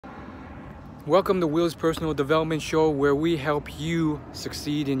Welcome to Will's Personal Development Show, where we help you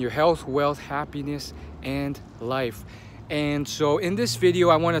succeed in your health, wealth, happiness, and life. And so in this video,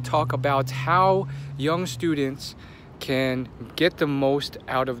 I want to talk about how young students can get the most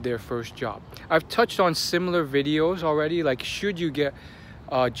out of their first job. I've touched on similar videos already, like should you get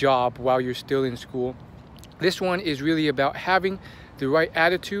a job while you're still in school. This one is really about having the right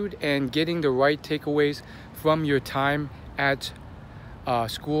attitude and getting the right takeaways from your time at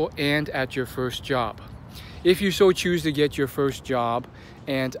school and at your first job, if you so choose to get your first job.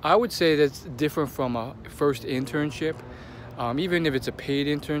 And I would say that's different from a first internship, even if it's a paid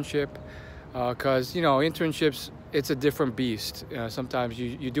internship, because internships, it's a different beast. Sometimes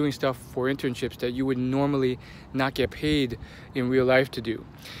you're doing stuff for internships that you would normally not get paid in real life to do.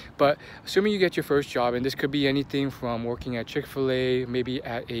 But assuming you get your first job, and this could be anything from working at Chick-fil-A, maybe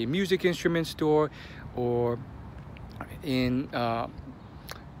at a music instrument store, or in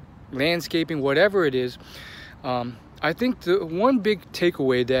landscaping, whatever it is, I think the one big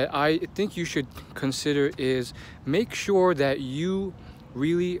takeaway that I think you should consider is make sure that you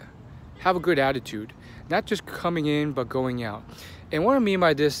really have a good attitude, not just coming in but going out. And what I mean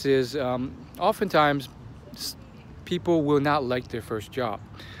by this is oftentimes people will not like their first job,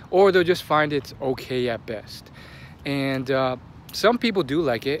 or they'll just find it's okay at best. And some people do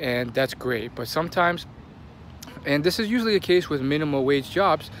like it, and that's great, but sometimes, and this is usually the case with minimum wage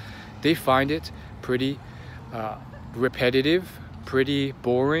jobs, they find it pretty repetitive, pretty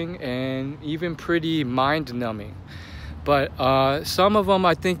boring, and even pretty mind-numbing. But some of them,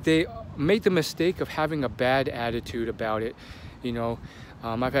 I think they make the mistake of having a bad attitude about it.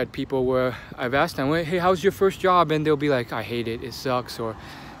 I've had people where I've asked them, hey, how's your first job? And they'll be like, I hate it, it sucks, or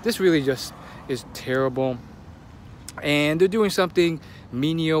this really just is terrible. And they're doing something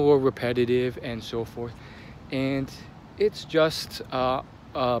menial or repetitive and so forth. And it's just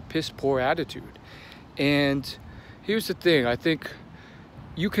a piss poor attitude. And here's the thing, I think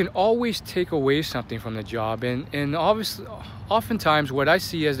you can always take away something from the job, and obviously oftentimes what I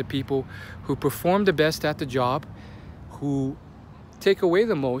see as the people who perform the best at the job, who take away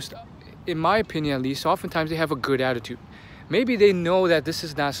the most, in my opinion at least, oftentimes they have a good attitude. Maybe they know that this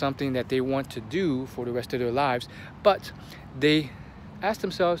is not something that they want to do for the rest of their lives, but they ask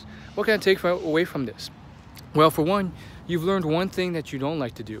themselves, what can I take away from this? Well, for one, you've learned one thing that you don't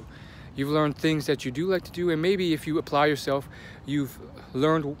like to do. You've learned things that you do like to do, and maybe if you apply yourself, you've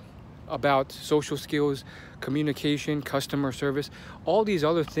learned about social skills, communication, customer service, all these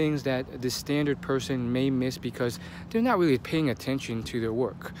other things that the standard person may miss because they're not really paying attention to their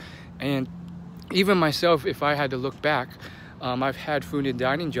work. And even myself, if I had to look back, I've had food and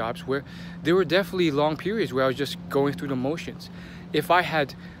dining jobs where there were definitely long periods where I was just going through the motions. If I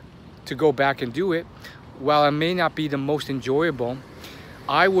had to go back and do it, while it may not be the most enjoyable,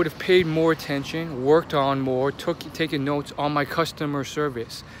 I would have paid more attention, worked on more, taken notes on my customer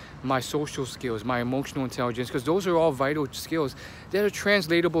service, my social skills, my emotional intelligence, because those are all vital skills that are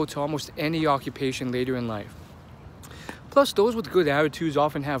translatable to almost any occupation later in life. Plus, those with good attitudes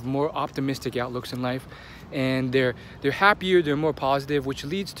often have more optimistic outlooks in life, and they're happier, they're more positive, which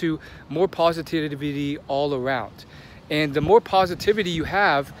leads to more positivity all around. And the more positivity you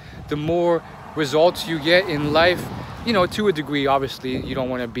have, the more results you get in life. To a degree, obviously you don't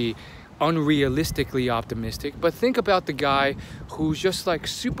want to be unrealistically optimistic, but think about the guy who's just like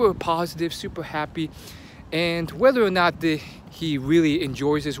super positive, super happy, and whether or not he really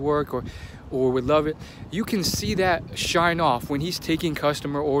enjoys his work or would love it, you can see that shine off when he's taking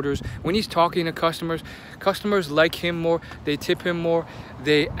customer orders, when he's talking to customers. Customers like him more, they tip him more,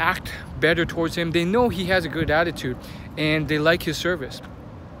 they act better towards him, they know he has a good attitude, and they like his service.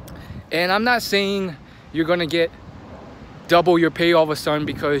 And I'm not saying you're gonna get double your pay all of a sudden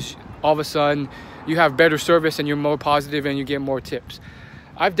because all of a sudden you have better service and you're more positive and you get more tips.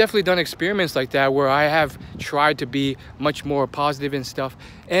 I've definitely done experiments like that where I have tried to be much more positive and stuff,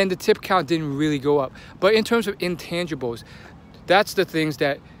 and the tip count didn't really go up. But in terms of intangibles, that's the things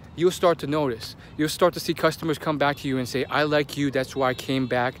that you'll start to notice. You'll start to see customers come back to you and say, I like you, that's why I came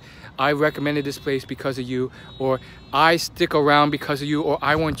back. I recommended this place because of you, or I stick around because of you, or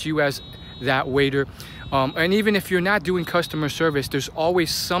I want you as that waiter. And even if you're not doing customer service, there's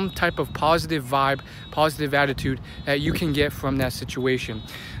always some type of positive vibe, positive attitude that you can get from that situation.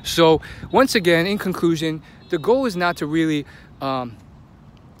 So once again, in conclusion, the goal is not to really come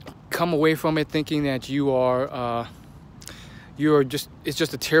away from it thinking that it's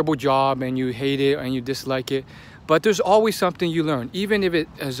just a terrible job and you hate it and you dislike it. But there's always something you learn, even if it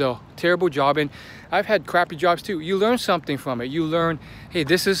is a terrible job. And I've had crappy jobs too. You learn something from it. You learn, hey,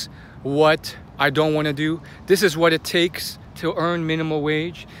 this is what I don't want to do. This is what it takes to earn minimum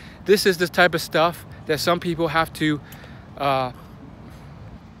wage. This is the type of stuff that some people have to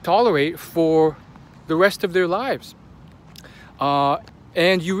tolerate for the rest of their lives.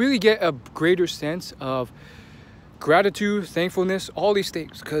 And you really get a greater sense of gratitude, thankfulness, all these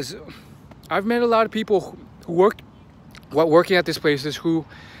things. Because I've met a lot of people who working at these places who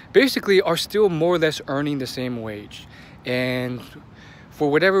basically are still more or less earning the same wage. And for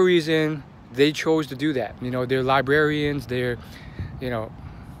whatever reason, they chose to do that. You know, they're librarians, they're, you know,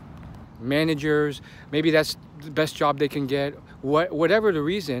 managers. Maybe that's the best job they can get. Whatever the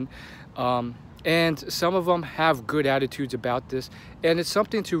reason. And some of them have good attitudes about this. And it's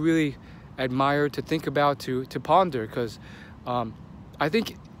something to really admire, to think about, to ponder. Because I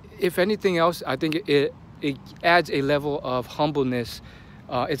think, if anything else, I think it adds a level of humbleness.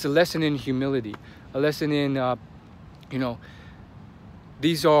 It's a lesson in humility, a lesson in, you know,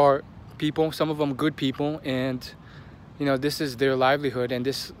 these are people, some of them good people, and, you know, this is their livelihood, and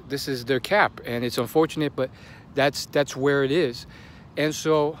this is their cap. And it's unfortunate, but that's where it is. And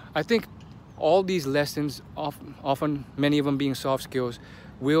so I think all these lessons, often many of them being soft skills,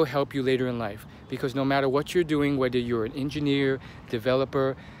 will help you later in life. Because no matter what you're doing, whether you're an engineer,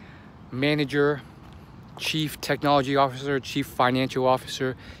 developer, manager, chief technology officer, chief financial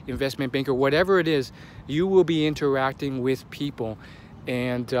officer, investment banker, whatever it is, you will be interacting with people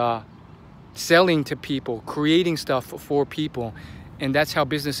and selling to people, creating stuff for people. And that's how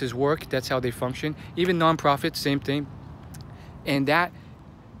businesses work. That's how they function. Even nonprofits, same thing. And that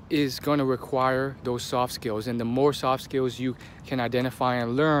is going to require those soft skills. And the more soft skills you can identify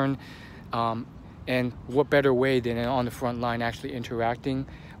and learn, and what better way than on the front line actually interacting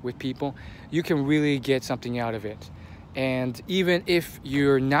with people, you can really get something out of it. And even if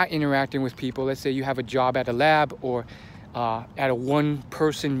you're not interacting with people, let's say you have a job at a lab or at a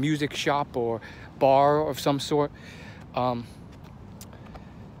one-person music shop or bar of some sort,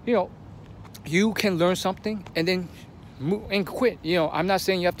 you know, you can learn something and then move and quit. You know, I'm not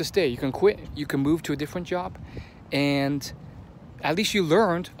saying you have to stay. You can quit. You can move to a different job, and at least you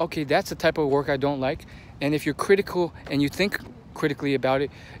learned, okay, that's the type of work I don't like. And if you're critical and you think critically about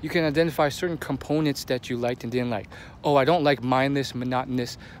it, you can identify certain components that you liked and didn't like. Oh, I don't like mindless,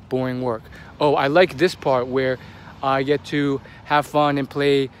 monotonous, boring work. Oh, I like this part where I get to have fun and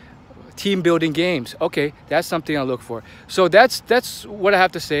play team building games. Okay, that's something I look for. So that's what I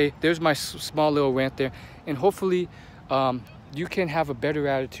have to say. There's my small little rant there, and hopefully you can have a better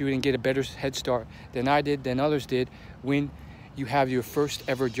attitude and get a better head start than I did, than others did, when you have your first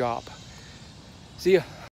ever job. See ya.